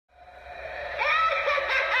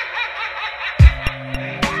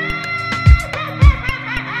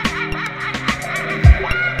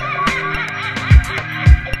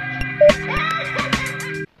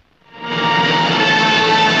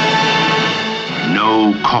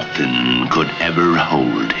No coffin could ever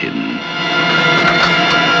hold him.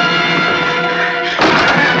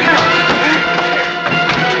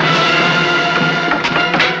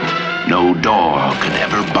 No door could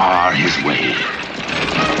ever bar his way.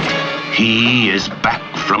 He is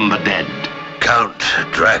back from the dead. Count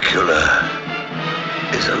Dracula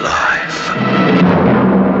is alive.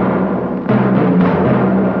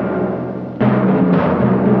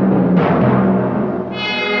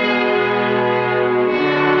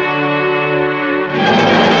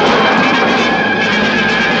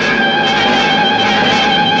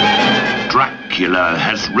 Dracula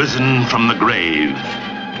has risen from the grave.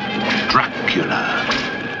 Dracula,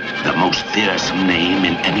 the most fearsome name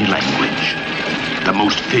in any language. The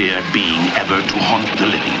most feared being ever to haunt the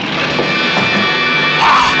living.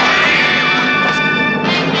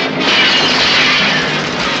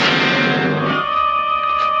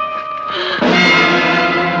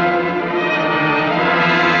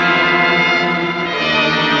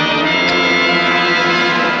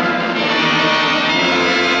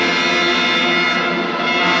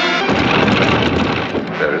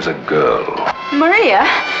 There is a girl. Maria?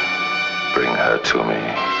 Bring her to me.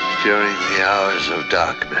 During the hours of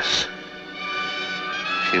darkness,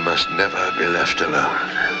 she must never be left alone.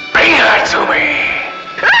 Bring her to me!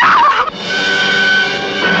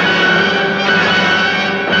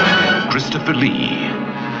 Christopher Lee,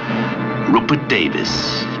 Rupert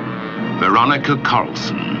Davis, Veronica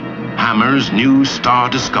Carlson, Hammer's new star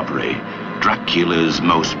discovery, Dracula's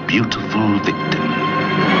most beautiful victim.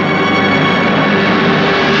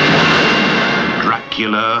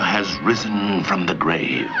 Dracula has risen from the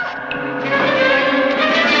grave.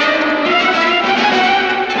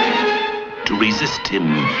 To resist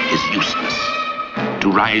him is useless.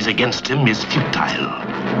 To rise against him is futile.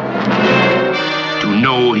 To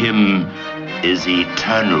know him is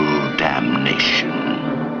eternal damnation.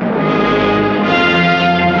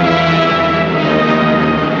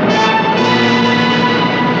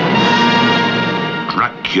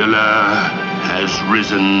 Dracula has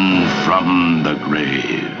risen from the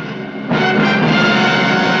grave.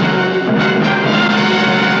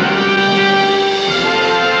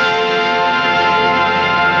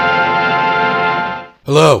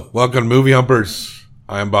 Hello, welcome to Movie Humpers.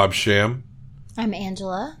 I'm Bob Sham. I'm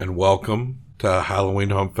Angela. And welcome to Halloween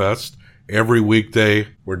Hump Fest. Every weekday,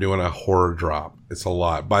 we're doing a horror drop. It's a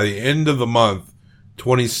lot. By the end of the month,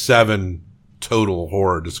 27 total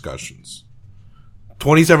horror discussions.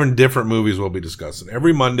 27 different movies we'll be discussing.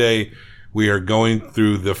 Every Monday, we are going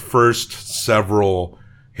through the first several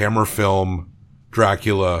Hammer Film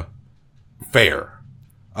Dracula fare.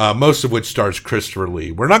 Most of which stars Christopher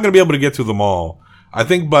Lee. We're not going to be able to get through them all. I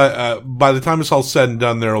think by the time it's all said and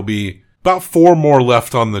done, there will be about 4 more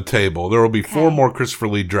left on the table. There will be 4 more Christopher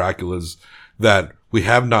Lee Draculas that we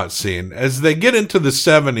have not seen. As they get into the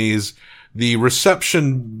 70s, the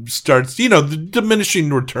reception starts, the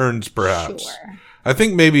diminishing returns perhaps. Sure. I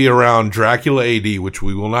think maybe around Dracula AD, which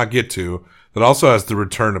we will not get to, that also has the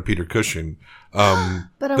return of Peter Cushing. But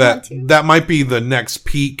I want to. That might be the next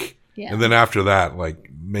peak. Yeah. And then after that,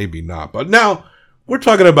 maybe not. But now we're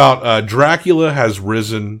talking about Dracula Has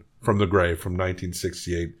Risen from the Grave from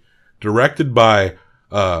 1968. Directed by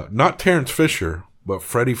not Terrence Fisher, but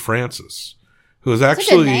Freddie Francis, who is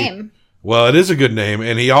actually... That's a good name. Well, it is a good name.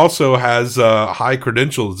 And he also has high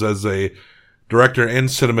credentials as a director and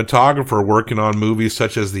cinematographer working on movies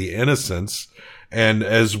such as The Innocents, and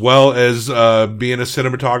as well as being a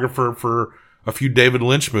cinematographer for a few David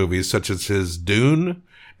Lynch movies such as his Dune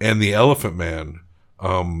and The Elephant Man,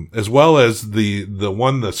 as well as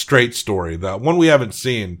the Straight Story, that one we haven't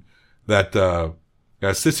seen that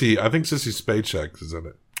I think Sissy Spacek is in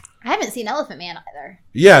it. I haven't seen Elephant Man either.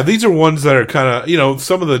 Yeah, these are ones that are kind of,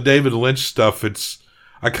 some of the David Lynch stuff,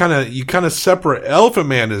 you kind of separate. Elephant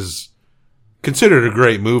Man is considered a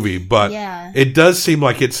great movie, but It does seem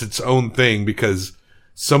like it's its own thing because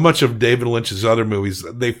so much of David Lynch's other movies,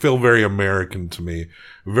 they feel very American to me.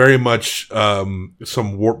 Very much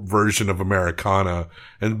some warped version of Americana.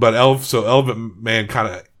 But Elephant Man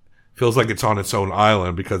kind of feels like it's on its own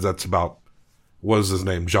island because that's about, what is his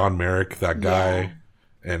name? John Merrick, that guy. Yeah.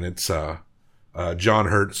 And it's John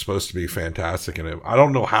Hurt's supposed to be fantastic in it. I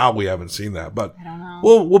don't know how we haven't seen that, but I don't know.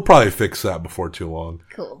 We'll probably fix that before too long.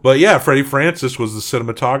 Cool. But yeah, Freddie Francis was the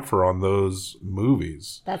cinematographer on those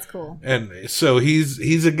movies. That's cool. And so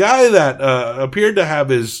he's a guy that appeared to have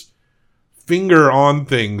his finger on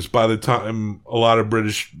things by the time a lot of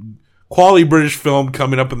quality British film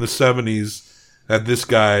coming up in the 70s that this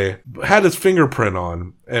guy had his fingerprint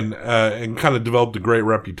on and kind of developed a great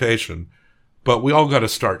reputation. But we all got to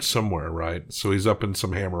start somewhere, right? So he's up in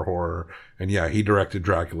some Hammer horror. And yeah, he directed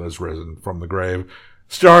Dracula Has Risen from the grave.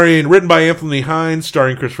 Written by Anthony Hines,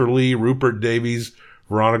 starring Christopher Lee, Rupert Davies,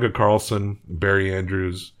 Veronica Carlson, Barry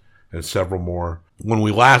Andrews, and several more. When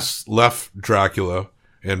we last left Dracula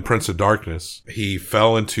in Prince of Darkness, he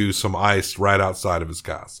fell into some ice right outside of his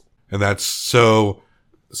castle. And that's so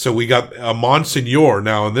we got a Monsignor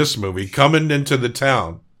now in this movie coming into the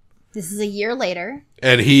town. This is a year later.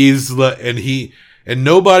 And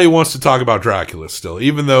nobody wants to talk about Dracula still,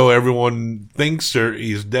 even though everyone thinks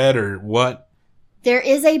he's dead or what. There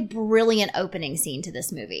is a brilliant opening scene to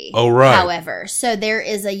this movie. Oh, right. However, so there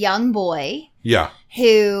is a young boy. Yeah.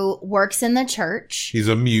 Who works in the church. He's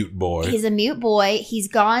a mute boy. He's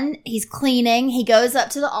cleaning. He goes up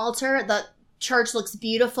to the altar. The church looks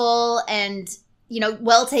beautiful and,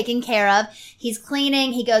 well taken care of. He's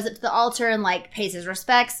cleaning. He goes up to the altar and pays his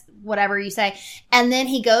respects, whatever you say. And then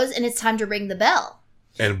he goes and it's time to ring the bell.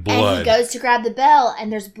 And blood. And he goes to grab the bell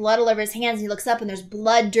and there's blood all over his hands. And he looks up and there's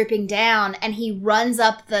blood dripping down and he runs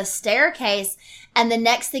up the staircase. And the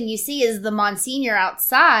next thing you see is the Monsignor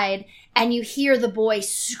outside and you hear the boy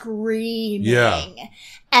screaming. Yeah.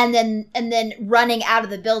 And then running out of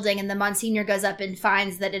the building and the Monsignor goes up and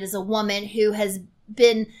finds that it is a woman who has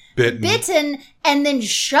been bitten and then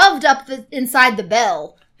shoved up inside the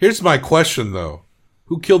bell. Here's my question though.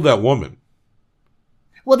 Who killed that woman?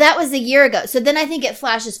 Well, that was a year ago. So then I think it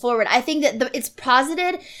flashes forward. I think that it's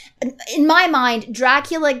posited. In my mind,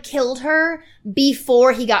 Dracula killed her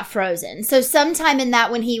before he got frozen. So sometime in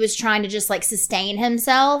that when he was trying to just sustain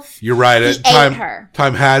himself. You're right. He ate her.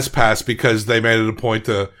 Time has passed because they made it a point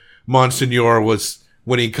to Monsignor was,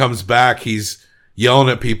 when he comes back, he's yelling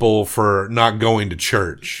at people for not going to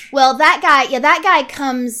church. Well, that guy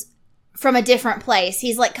comes from a different place.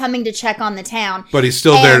 He's coming to check on the town. But he's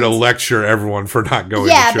still there to lecture everyone for not going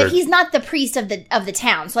to church. Yeah, but he's not the priest of the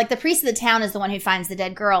town. So the priest of the town is the one who finds the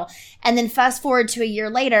dead girl. And then fast forward to a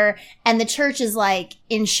year later and the church is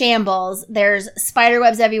in shambles. There's spider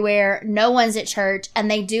webs everywhere. No one's at church.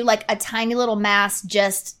 And they do a tiny little mass,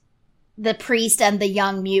 just the priest and the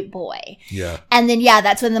young mute boy. Yeah. And then,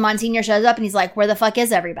 that's when the Monsignor shows up and he's like, where the fuck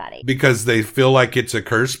is everybody? Because they feel like it's a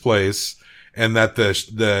cursed place and that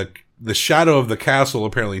the shadow of the castle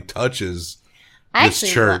apparently touches this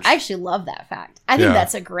church. I actually love that fact. I think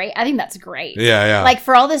that's great. Yeah, yeah.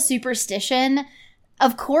 For all the superstition,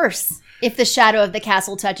 of course, if the shadow of the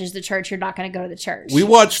castle touches the church, you're not going to go to the church. We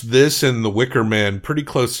watched this and The Wicker Man pretty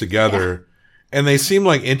close together, and they seem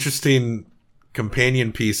like interesting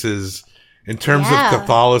companion pieces in terms of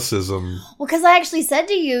Catholicism. Well, because I actually said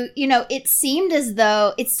to you, it seemed as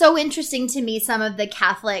though it's so interesting to me. Some of the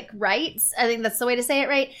Catholic rites, I think that's the way to say it,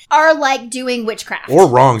 right, are doing witchcraft or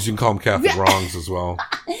wrongs. You can call them Catholic wrongs as well.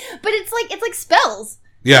 But it's like spells.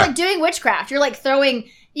 Yeah, it's doing witchcraft. You're throwing.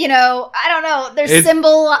 I don't know. There's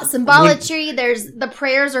symbolatry. There's the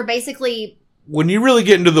prayers are basically. When you really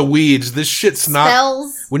get into the weeds, this shit's not.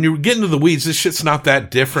 Spells. When you get into the weeds, this shit's not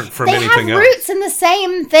that different from anything else. They have roots in the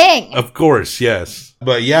same thing. Of course, yes.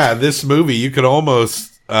 But yeah, this movie, you could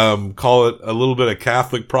almost call it a little bit of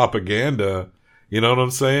Catholic propaganda. You know what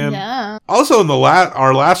I'm saying? Yeah. Also, in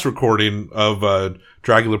our last recording of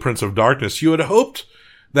Dracula Prince of Darkness, you had hoped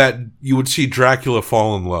that you would see Dracula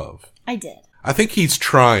fall in love. I did. I think he's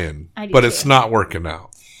trying, but it's not working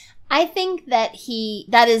out. I think that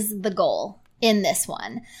that is the goal in this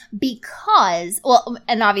one because,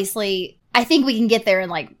 and obviously I think we can get there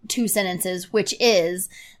in 2 sentences, which is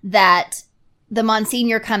that the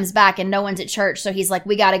Monsignor comes back and no one's at church. So he's like,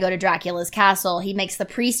 we got to go to Dracula's castle. He makes the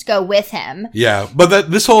priest go with him. Yeah.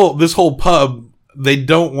 But this whole pub, they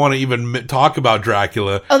don't want to even talk about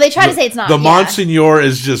Dracula. Oh, they try to say it's not. The Monsignor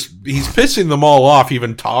is he's pissing them all off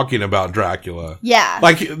even talking about Dracula. Yeah.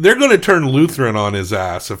 They're going to turn Lutheran on his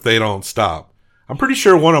ass if they don't stop. I'm pretty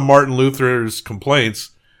sure one of Martin Luther's complaints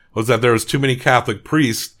was that there was too many Catholic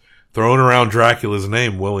priests throwing around Dracula's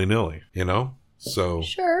name willy-nilly, So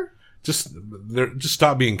sure. Just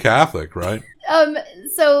stop being Catholic, right?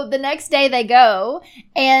 So the next day they go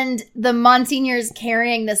and the Monsignor's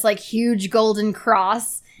carrying this huge golden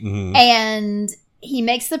cross and he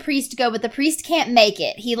makes the priest go, but the priest can't make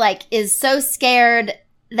it. He is so scared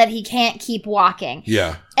that he can't keep walking.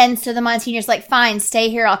 Yeah. And so the Monsignor's like, fine, stay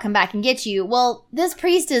here. I'll come back and get you. Well, this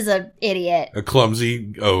priest is an idiot. A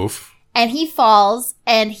clumsy oaf. And he falls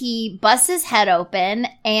and he busts his head open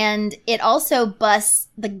and it also busts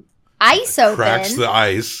the ice open. Cracks the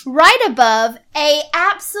ice. Right above a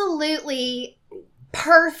absolutely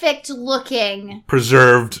perfect looking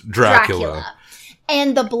preserved Dracula.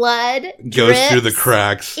 And the blood goes through the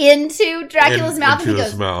cracks into Dracula's mouth. Into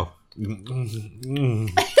his mouth.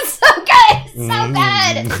 It's so good. So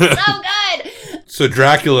good. So good. So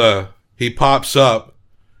Dracula, he pops up,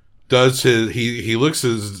 does he looks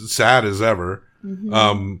as sad as ever.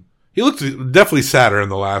 He looks definitely sadder in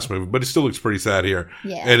the last movie, but he still looks pretty sad here.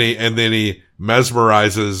 Yeah. And then he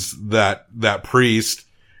mesmerizes that priest,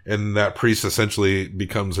 and that priest essentially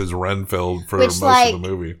becomes his Renfield for most of the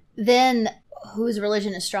movie. Then whose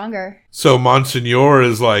religion is stronger? So Monsignor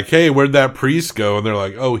is like, hey, where'd that priest go? And they're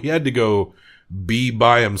like, oh, he had to go be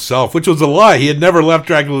by himself, which was a lie. He had never left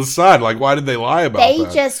Dracula's side. Like, why did they lie about that?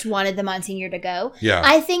 They just wanted the Monsignor to go. Yeah.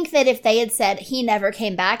 I think that if they had said he never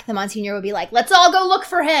came back, the Monsignor would be like, let's all go look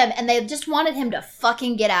for him. And they just wanted him to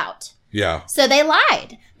fucking get out. Yeah. So they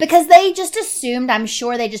lied. Because they just assumed, I'm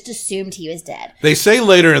sure they just assumed he was dead. They say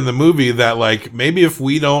later in the movie that, like, maybe if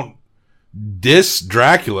we don't diss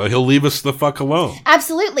Dracula, he'll leave us the fuck alone.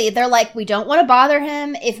 Absolutely. They're like, we don't want to bother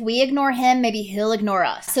him. If we ignore him, maybe he'll ignore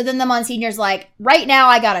us. So then the Monsignor's like, right now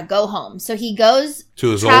I gotta go home. So he goes,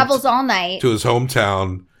 travels all night. To his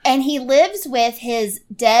hometown. And he lives with his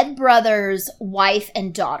dead brother's wife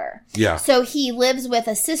and daughter. Yeah. So he lives with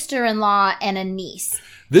a sister-in-law and a niece.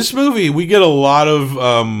 This movie, we get a lot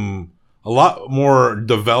more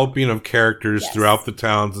developing of characters throughout the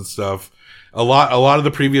towns and stuff. A lot of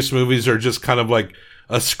the previous movies are just kind of like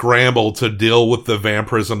a scramble to deal with the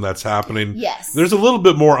vampirism that's happening. Yes. There's a little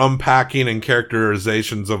bit more unpacking and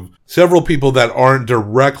characterizations of several people that aren't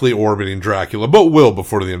directly orbiting Dracula, but will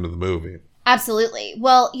before the end of the movie. Absolutely.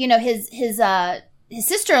 Well, you know, his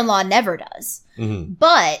sister-in-law never does. Mm-hmm.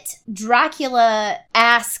 But Dracula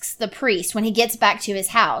asks the priest when he gets back to his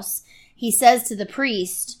house, he says to the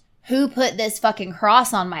priest, who put this fucking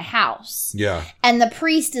cross on my house? Yeah. And the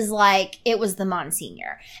priest is like, it was the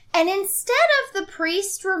Monsignor. And instead of the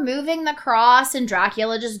priest removing the cross and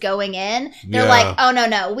Dracula just going in, they're like, oh,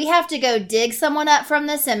 no, we have to go dig someone up from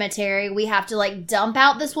the cemetery. We have to, like, dump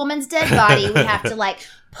out this woman's dead body. We have to, like,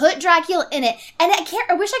 put Dracula in it. And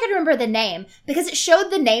I wish I could remember the name because it showed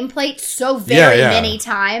the nameplate so very many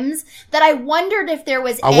times that I wondered if there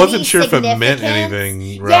was any wasn't sure if it meant significance.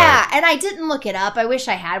 anything. Right. Yeah, and I didn't look it up. I wish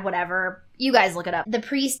I had, whatever. You guys look it up. The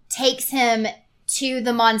priest takes him to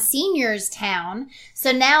the Monsignor's town.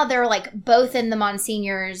 So now they're like both in the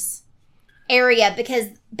Monsignor's area because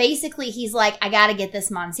basically he's like, I gotta get this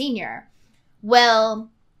Monsignor. Well,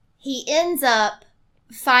 he ends up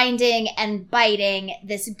finding and biting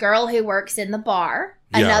this girl who works in the bar,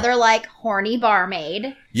 another like horny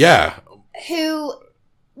barmaid. Yeah. Who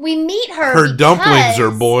we meet her. Her dumplings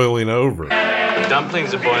are boiling over. The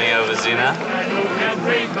dumplings are boiling over, Zena.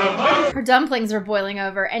 Her dumplings are boiling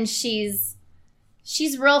over, and she's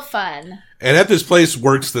real fun. And at this place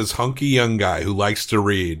works this hunky young guy who likes to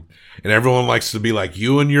read. And everyone likes to be like,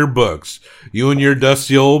 you and your books. You and your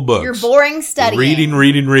dusty old books. Your boring studying.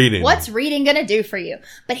 Reading. What's reading going to do for you?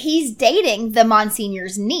 But he's dating the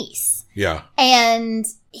Monsignor's niece. Yeah. And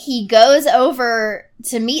he goes over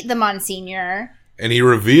to meet the Monsignor. And he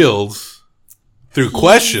reveals, through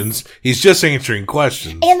questions, he's just answering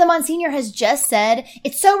questions. And the Monsignor has just said,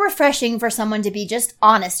 it's so refreshing for someone to be just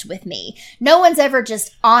honest with me. No one's ever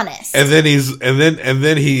just honest. And then and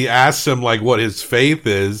then he asks him like what his faith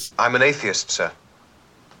is. I'm an atheist, sir.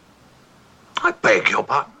 I beg your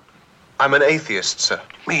pardon. I'm an atheist, sir.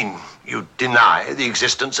 Mean you deny the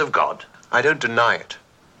existence of God? I don't deny it.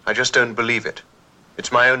 I just don't believe it.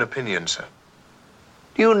 It's my own opinion, sir.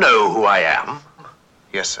 Do you know who I am?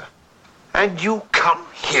 Yes, sir. And you come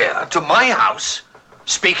here to my house,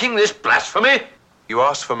 speaking this blasphemy? You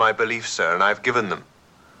asked for my beliefs, sir, and I've given them.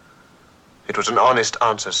 It was an honest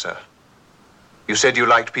answer, sir. You said you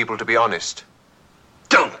liked people to be honest.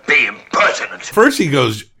 Don't be impertinent. First he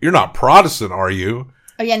goes, you're not Protestant, are you?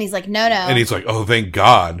 Oh, yeah, and he's like, no. And he's like, oh, thank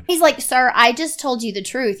God. He's like, sir, I just told you the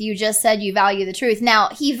truth. You just said you value the truth. Now,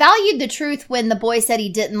 he valued the truth when the boy said he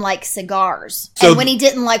didn't like cigars and when he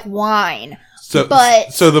didn't like wine. So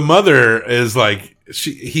the mother is like,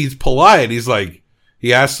 he's polite. He's like,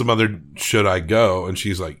 he asks the mother, should I go? And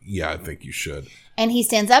she's like, yeah, I think you should. And he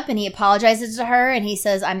stands up and he apologizes to her and he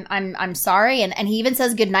says, I'm sorry. And he even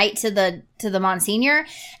says goodnight to the Monsignor.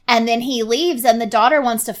 And then he leaves and the daughter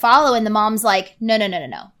wants to follow. And the mom's like,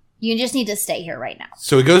 no. You just need to stay here right now.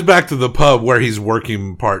 So he goes back to the pub where he's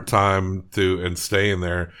working part-time and staying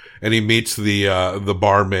there. And he meets the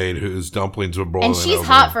barmaid whose dumplings were boiling over. And she's over.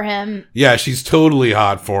 hot for him. Yeah, she's totally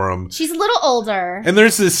hot for him. She's a little older. And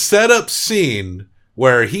there's this setup scene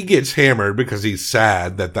where he gets hammered because he's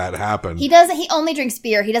sad that happened. He only drinks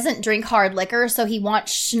beer. He doesn't drink hard liquor, so he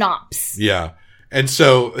wants schnapps. Yeah. And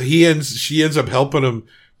so she ends up helping him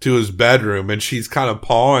to his bedroom and she's kind of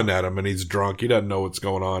pawing at him and he's drunk. He doesn't know what's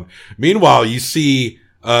going on. Meanwhile, you see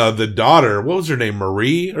the daughter, what was her name?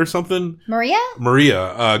 Marie or something?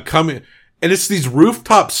 Maria, coming. And it's these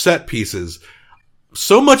rooftop set pieces.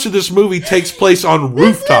 So much of this movie takes place on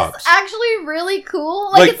rooftops. This is actually really cool.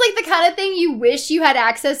 Like, it's like the kind of thing you wish you had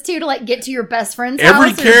access to like get to your best friend's house.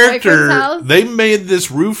 Every character, they made this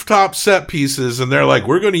rooftop set pieces, and they're like,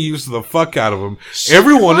 we're going to use the fuck out of them.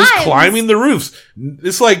 Everyone is climbing the roofs.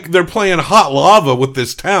 It's like they're playing hot lava with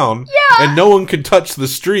this town, and no one can touch the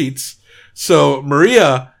streets. So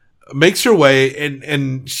Maria makes her way,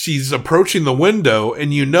 and she's approaching the window,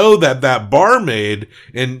 and you know that barmaid,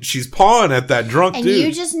 and she's pawing at that drunk dude. And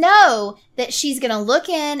you just know that she's gonna look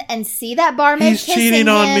in and see that barmaid kissing him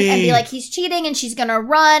and be like, he's cheating, and she's gonna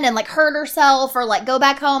run and like hurt herself or like go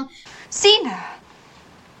back home. Sina.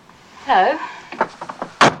 Hello?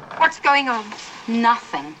 What's going on?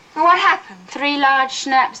 Nothing. What happened? 3 large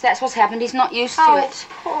snaps, that's what's happened. He's not used to it.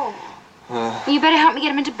 Poor. You better help me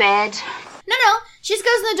get him into bed. No. She just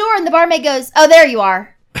goes in the door and the barmaid goes, oh, there you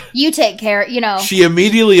are. You take care, She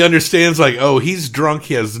immediately understands, like, oh, he's drunk.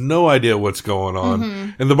 He has no idea what's going on.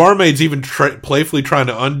 Mm-hmm. And the barmaid's even playfully trying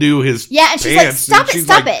to undo his and she's pants. like,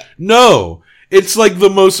 stop it. No. It's like the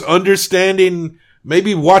most understanding,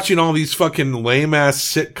 maybe watching all these fucking lame-ass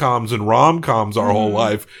sitcoms and rom-coms our whole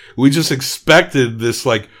life. We just expected this,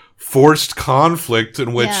 like, forced conflict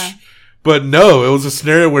in which... Yeah. But no, it was a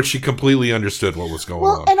scenario where she completely understood what was going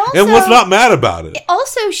on. And was not mad about it.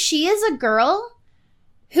 Also, she is a girl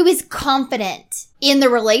who is confident in the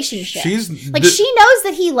relationship. She knows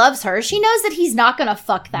that he loves her. She knows that he's not going to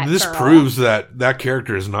fuck that girl. This proves that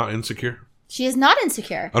character is not insecure. She is not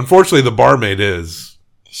insecure. Unfortunately, the barmaid is.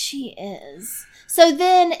 She is. So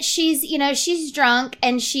then she's drunk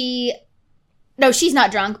and no, she's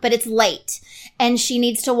not drunk, but it's late. And she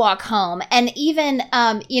needs to walk home. And even,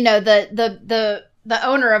 the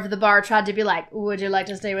owner of the bar tried to be like, would you like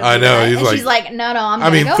to stay with me? I know. And she's like, no, I'm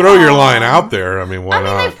going to go throw home. Your line out there. I mean, why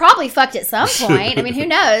not? They've probably fucked at some point. I mean, who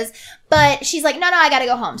knows? But she's like, no, I got to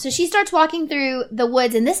go home. So she starts walking through the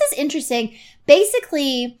woods. And this is interesting.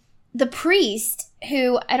 Basically, the priest,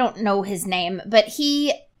 who, I don't know his name, but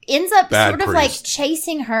he ends up like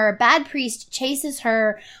chasing her. Bad priest chases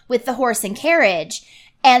her with the horse and carriage.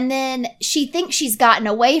 And then she thinks she's gotten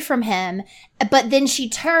away from him, but then she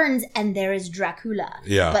turns and there is Dracula.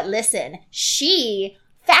 Yeah. But listen, she,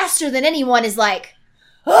 faster than anyone, is like,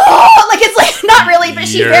 oh, like it's like, not really, but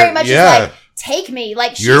she very much is like, take me.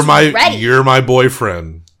 Like, she's ready. You're my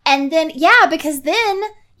boyfriend. And then, because then,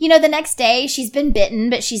 the next day she's been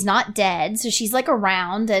bitten, but she's not dead. So she's like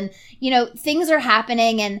around and, things are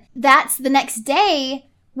happening. And that's the next day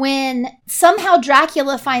when somehow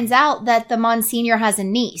Dracula finds out that the Monsignor has a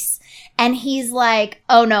niece. And he's like,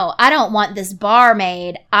 oh no, I don't want this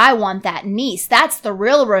barmaid. I want that niece. That's the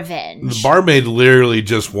real revenge. The barmaid literally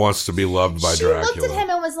just wants to be loved by Dracula. She looked at him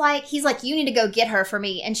and was like, he's like, you need to go get her for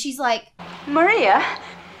me. And she's like, Maria?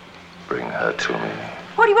 Bring her to me.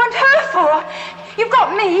 What do you want her for? You've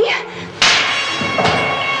got me.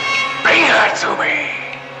 Bring her to me.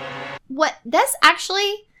 What? That's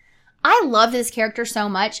actually... I love this character so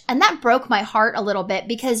much, and that broke my heart a little bit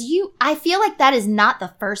because I feel like that is not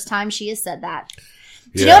the first time she has said that.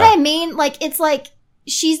 Do you know what I mean? Like, it's like,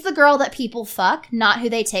 she's the girl that people fuck, not who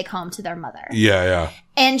they take home to their mother. Yeah.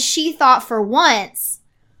 And she thought for once,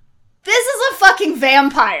 this is a fucking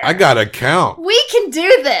vampire. I gotta count. We can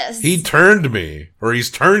do this. He turned me, or he's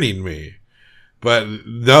turning me. But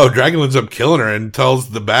no, Dracula ends up killing her and tells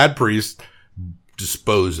the bad priest,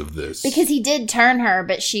 dispose of this. Because he did turn her,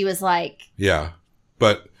 but she was like... Yeah.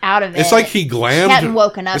 But... out of it. It's like he glammed... She hadn't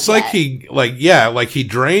woken up It's yet. like he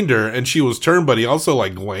drained her and she was turned, but he also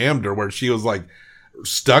like glammed her where she was like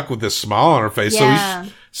stuck with this smile on her face. Yeah.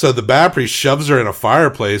 So the bad priest shoves her in a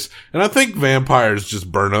fireplace, and I think vampires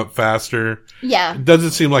just burn up faster. Yeah. It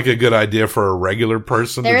doesn't seem like a good idea for a regular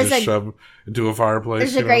person to just shove into a fireplace.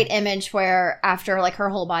 There's a great image where after like her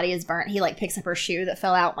whole body is burnt, he like picks up her shoe that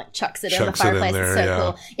fell out and like chucks it in the fireplace. It's so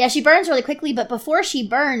cool. Yeah, she burns really quickly, but before she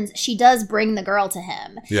burns, she does bring the girl to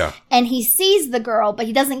him. Yeah. And he sees the girl, but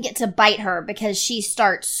he doesn't get to bite her because she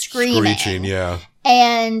starts screaming. Screeching, yeah.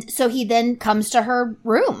 And so he then comes to her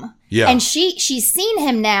room. Yeah. And she's seen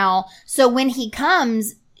him now, so when he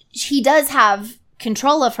comes, he does have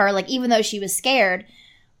control of her, like even though she was scared.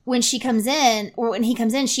 When she comes in, or when he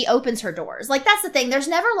comes in, she opens her doors. Like, that's the thing. There's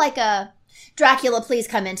never like a Dracula, please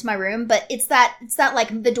come into my room, but it's that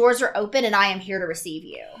like the doors are open and I am here to receive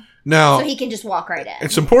you. Now, so he can just walk right in.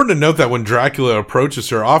 It's important to note that when Dracula approaches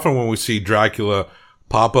her, often when we see Dracula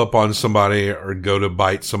pop up on somebody or go to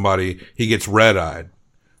bite somebody, he gets red-eyed.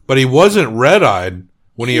 But he wasn't red-eyed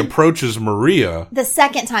when he approaches Maria. The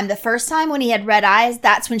second time, the first time when he had red eyes,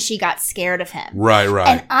 that's when she got scared of him. Right.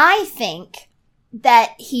 And I think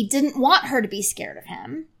that he didn't want her to be scared of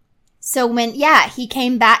him. So when, he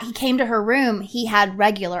came to her room, he had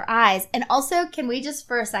regular eyes. And also, can we just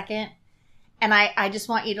for a second, and I just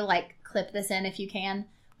want you to like clip this in if you can,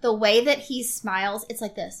 the way that he smiles, it's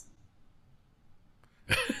like this.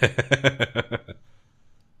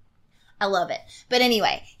 I love it. But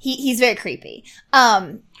anyway, he's very creepy.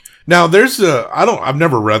 Now I've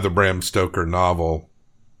never read the Bram Stoker novel,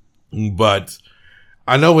 but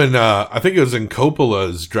I know I think it was in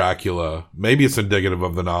Coppola's Dracula, maybe it's indicative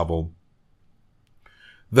of the novel,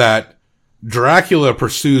 that Dracula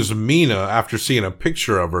pursues Mina after seeing a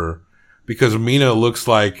picture of her because Mina looks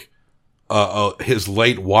like his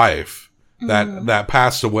late wife that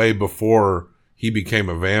passed away before he became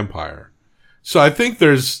a vampire. So I think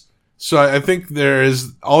there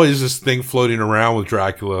is always this thing floating around with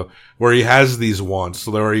Dracula where he has these wants,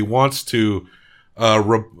 where he wants to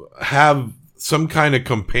have some kind of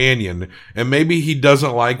companion, and maybe he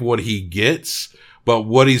doesn't like what he gets, but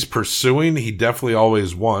what he's pursuing, he definitely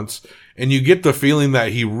always wants. And you get the feeling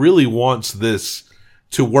that he really wants this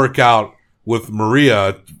to work out with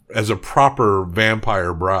Maria as a proper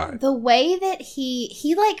vampire bride. The way that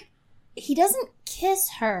he doesn't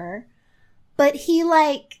kiss her, but it's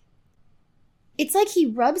like he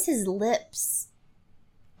rubs his lips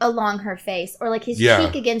along her face, or like his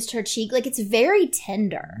cheek against her cheek. Like, it's very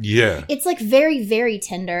tender. Yeah. It's like very, very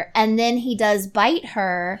tender. And then he does bite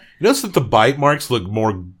her. You notice that the bite marks look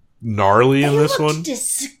more gnarly in this one? They looked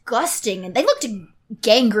disgusting. And they looked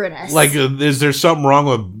gangrenous. Like, is there something wrong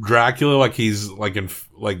with Dracula? Like, he's like a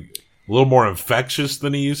little more infectious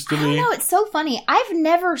than he used to be? I don't know. It's so funny. I've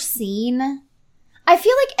never seen... I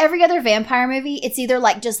feel like every other vampire movie, it's either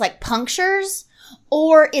like just like punctures,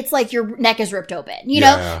 or it's like your neck is ripped open, you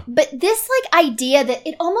know? But this like idea that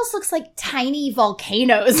it almost looks like tiny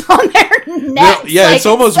volcanoes on their necks. Yeah, like, it's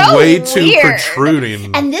almost so way too weird.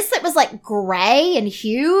 protruding. And this, it was like gray and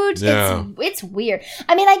huge. Yeah. It's weird.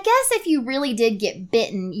 I mean, I guess if you really did get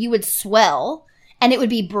bitten, you would swell and it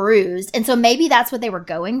would be bruised. And so maybe that's what they were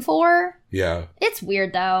going for. Yeah. It's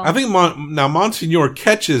weird, though. I think now Monsignor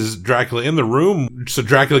catches Dracula in the room, so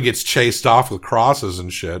Dracula gets chased off with crosses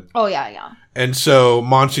and shit. Oh, yeah. And so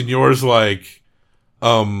Monsignor's like,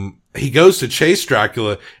 he goes to chase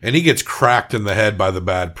Dracula, and he gets cracked in the head by the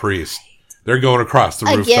bad priest. They're going across the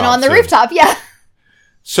rooftop. Again on the rooftop, yeah.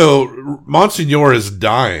 So Monsignor is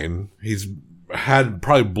dying. He's had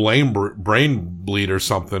probably brain bleed or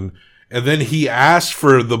something. And then he asked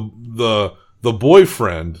for the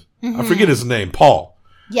boyfriend. Mm-hmm. I forget his name, Paul.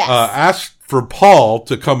 Yes. Asked for Paul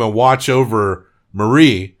to come and watch over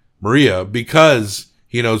Maria, because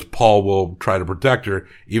he knows Paul will try to protect her,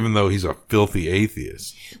 even though he's a filthy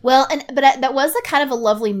atheist. Well, but that was a kind of a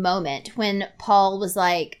lovely moment when Paul was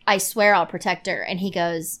like, "I swear I'll protect her," and he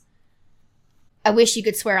goes, "I wish you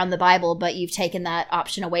could swear on the Bible, but you've taken that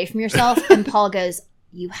option away from yourself." And Paul goes,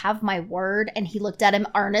 "You have my word." And he looked at him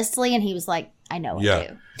earnestly, and he was like, "I know I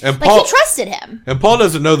do." And Paul, he trusted him. And Paul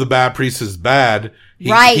doesn't know the bad priest is bad.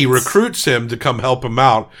 He recruits him to come help him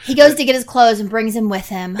out. He goes to get his clothes and brings him with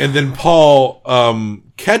him. And then Paul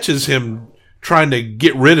catches him trying to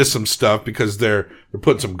get rid of some stuff because they're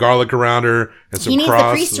putting some garlic around her and some crosses. He needs the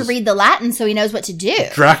priest to read the Latin so he knows what to do.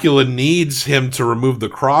 Dracula needs him to remove the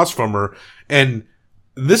cross from her. And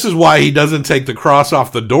this is why he doesn't take the cross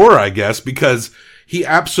off the door, I guess, because he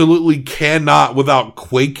absolutely cannot, without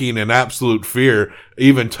quaking in absolute fear,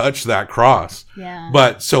 even touch that cross. Yeah.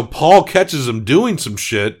 But so Paul catches him doing some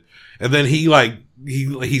shit, and then he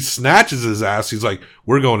snatches his ass. He's like,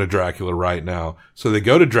 "We're going to Dracula right now." So they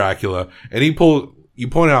go to Dracula, and you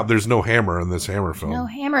point out there's no hammer in this Hammer film. No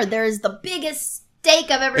hammer. There's the biggest steak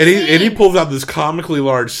I've ever seen. And he pulls out this comically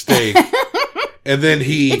large steak, and then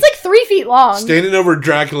it's like 3 feet long, standing over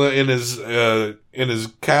Dracula in his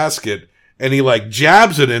casket. And he like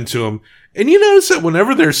jabs it into him. And you notice that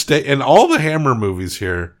whenever they're in all the Hammer movies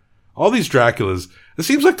here, all these Draculas, it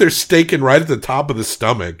seems like they're staking right at the top of the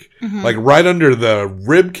stomach, like right under the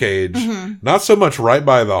rib cage, not so much right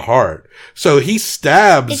by the heart. So he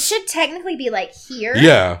stabs. It should technically be like here.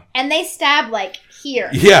 Yeah. And they stab like here.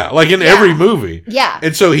 Yeah, like in every movie. Yeah.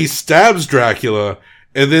 And so he stabs Dracula,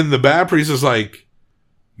 and then the bad priest is like,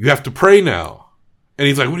 "You have to pray now." And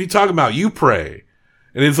he's like, "What are you talking about? You pray."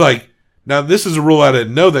 And it's like, now, this is a rule I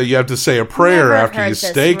didn't know, that you have to say a prayer after you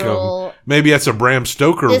stake them. Maybe that's a Bram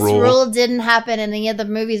Stoker rule. This rule didn't happen in any of the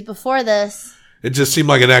movies before this. It just seemed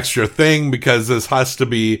like an extra thing because this has to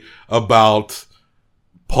be about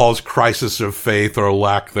Paul's crisis of faith or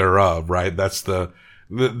lack thereof, right? That's the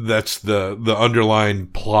That's the underlying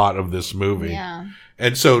plot of this movie. Yeah.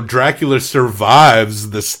 And so Dracula survives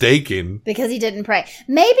the staking. Because he didn't pray.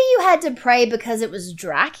 Maybe you had to pray because it was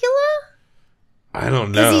Dracula? I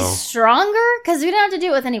don't know. Because he's stronger? Because we don't have to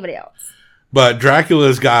do it with anybody else. But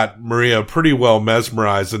Dracula's got Maria pretty well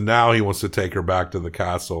mesmerized, and now he wants to take her back to the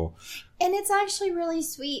castle. And it's actually really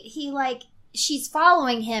sweet. She's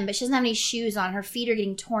following him, but she doesn't have any shoes on. Her feet are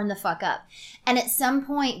getting torn the fuck up. And at some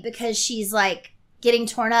point, because she's getting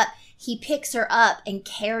torn up, he picks her up and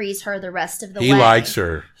carries her the rest of the way. He likes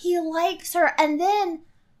her. He likes her. And then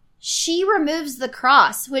she removes the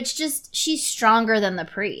cross, which she's stronger than the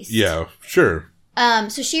priest. Yeah, sure.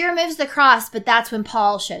 So she removes the cross, but that's when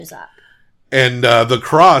Paul shows up. And the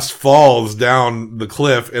cross falls down the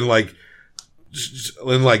cliff and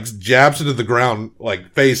jabs into the ground,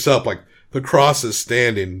 face up, the cross is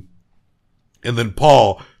standing. And then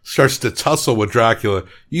Paul starts to tussle with Dracula.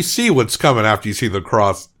 You see what's coming after you see the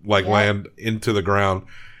cross land into the ground.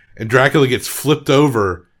 And Dracula gets flipped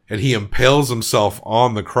over and he impales himself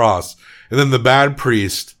on the cross. And then the bad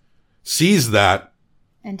priest sees that.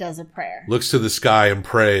 And does a prayer. Looks to the sky and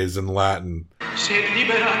prays in Latin. Sed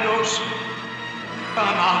libera nos,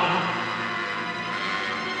 amado.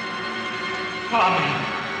 Amen.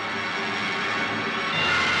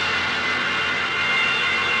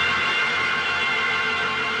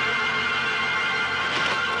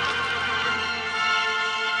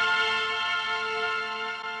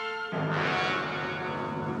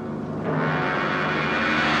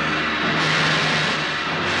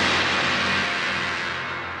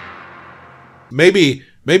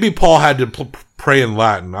 Maybe Paul had to pray in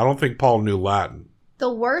Latin. I don't think Paul knew Latin.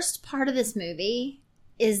 The worst part of this movie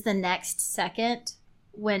is the next second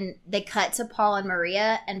when they cut to Paul and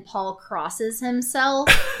Maria and Paul crosses himself.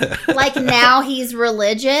 Now he's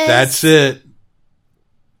religious. That's it.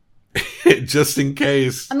 Just in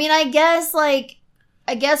case. I mean, I guess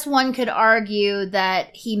one could argue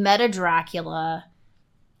that he met a Dracula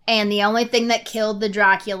and the only thing that killed the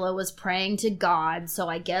Dracula was praying to God. So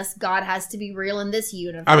I guess God has to be real in this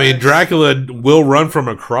universe. I mean, Dracula will run from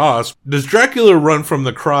a cross. Does Dracula run from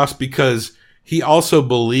the cross because he also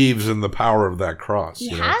believes in the power of that cross? He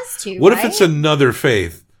has to. What if it's another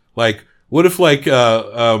faith? What if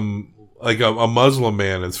a Muslim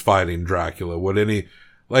man is fighting Dracula? Would any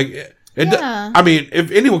I mean,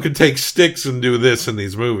 if anyone could take sticks and do this in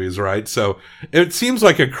these movies, right? So it seems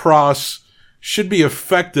like a cross should be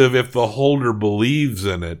effective if the holder believes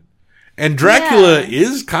in it. And Dracula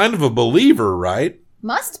is kind of a believer, right?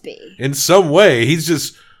 Must be. In some way. He's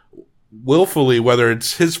just willfully, whether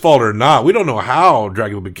it's his fault or not. We don't know how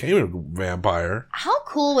Dracula became a vampire. How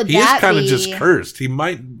cool would that be? He is kind of just cursed. He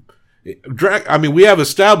might... we have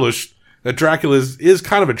established that Dracula is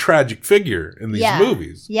kind of a tragic figure in these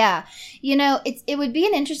movies. Yeah. It would be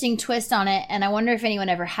an interesting twist on it, and I wonder if anyone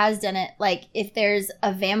ever has done it. If there's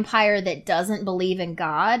a vampire that doesn't believe in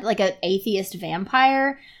God, an atheist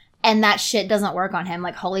vampire, and that shit doesn't work on him.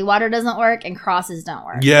 Holy water doesn't work, and crosses don't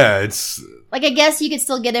work. Yeah, it's... I guess you could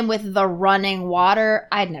still get him with the running water.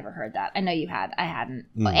 I'd never heard that. I know you had. I hadn't.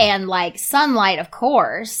 And, sunlight, of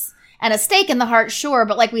course. And a stake in the heart, sure,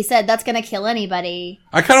 but like we said, that's going to kill anybody.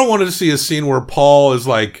 I kind of wanted to see a scene where Paul is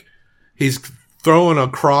he's throwing a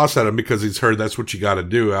cross at him because he's heard that's what you got to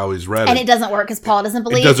do, how he's read it. And it doesn't work because Paul doesn't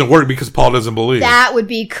believe. It doesn't work because Paul doesn't believe. That would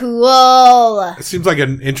be cool. It seems like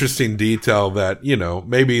an interesting detail that,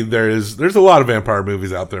 maybe there's a lot of vampire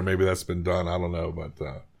movies out there. Maybe that's been done. I don't know, but...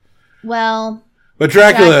 But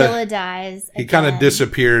Dracula dies. He kind of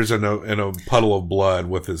disappears in a puddle of blood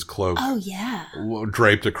with his cloak. Oh yeah,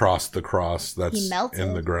 draped across the cross that's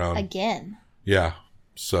in the ground again. Yeah,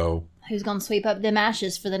 so who's gonna sweep up them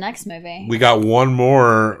ashes for the next movie? We got one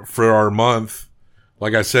more for our month.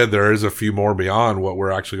 Like I said, there is a few more beyond what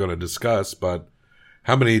we're actually going to discuss. But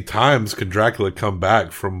how many times can Dracula come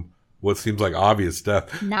back from what seems like obvious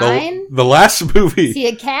death? 9? The last movie. Is he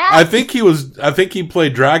a cat? I think he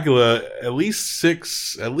played Dracula at least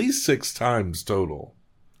six times total.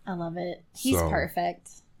 I love it. He's perfect.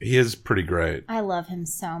 He is pretty great. I love him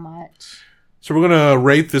so much. So we're going to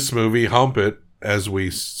rate this movie, hump it, as we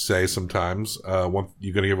say sometimes. You're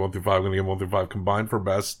going to give 1 through 5. I'm going to give 1 through 5 combined for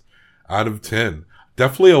best out of 10.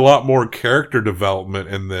 Definitely a lot more character development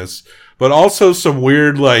in this, but also some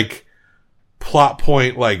weird, plot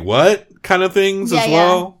point, what kind of things as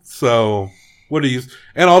well. So what do you,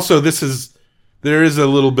 and also there is a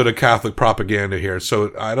little bit of Catholic propaganda here.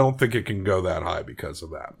 So I don't think it can go that high because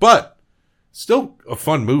of that, but still a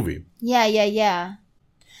fun movie. Yeah. I think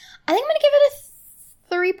I'm going to give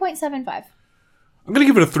it a 3.75. I'm going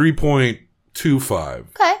to give it a 3.25.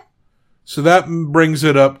 Okay. So that brings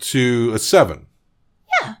it up to a 7.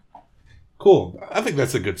 Cool. I think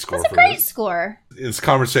that's a good score. That's a great score. It's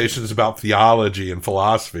conversations about theology and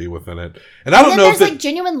philosophy within it. And I don't know if there's like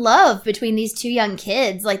genuine love between these two young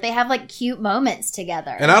kids. Like they have like cute moments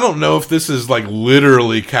together. And I don't know if this is like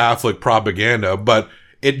literally Catholic propaganda, but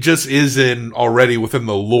it just is already within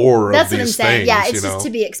the lore That's of these what I'm saying. things. Yeah, it's just to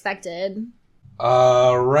be expected.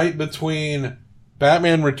 Right between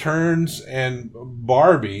Batman Returns and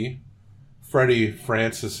Barbie, Freddie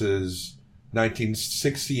Francis's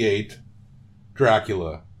 1968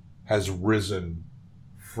 Dracula Has Risen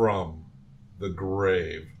from the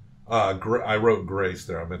grave. I wrote grace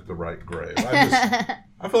there. I meant the right grave. I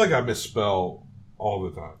feel like I misspell all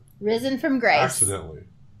the time. Risen from grace. Accidentally.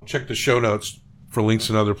 Check the show notes for links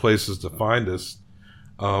and other places to find us.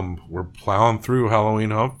 We're plowing through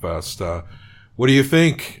Halloween Hump Fest. What do you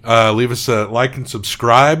think? Leave us a like and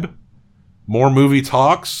subscribe. More movie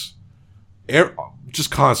talks. Just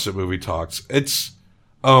constant movie talks. It's,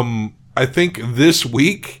 I think this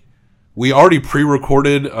week we already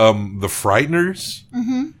pre-recorded, The Frighteners.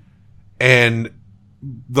 Mm-hmm. And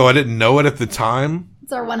though I didn't know it at the time.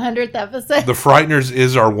 It's our 100th episode. The Frighteners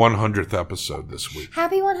is our 100th episode this week.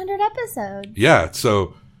 Happy 100 episode. Yeah.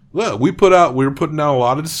 So look, we're putting out a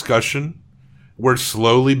lot of discussion. We're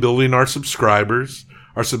slowly building our subscribers.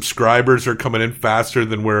 Our subscribers are coming in faster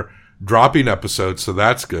than we're dropping episodes. So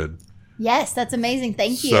that's good. Yes, that's amazing.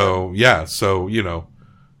 Thank you. So, yeah. So,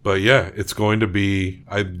 but yeah, it's going to be,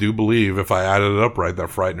 I do believe, if I added it up right, that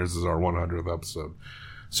Frighteners is our 100th episode.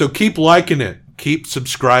 So keep liking it. Keep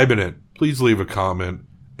subscribing it. Please leave a comment.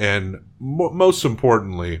 And most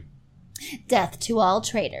importantly, death to all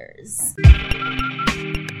traitors.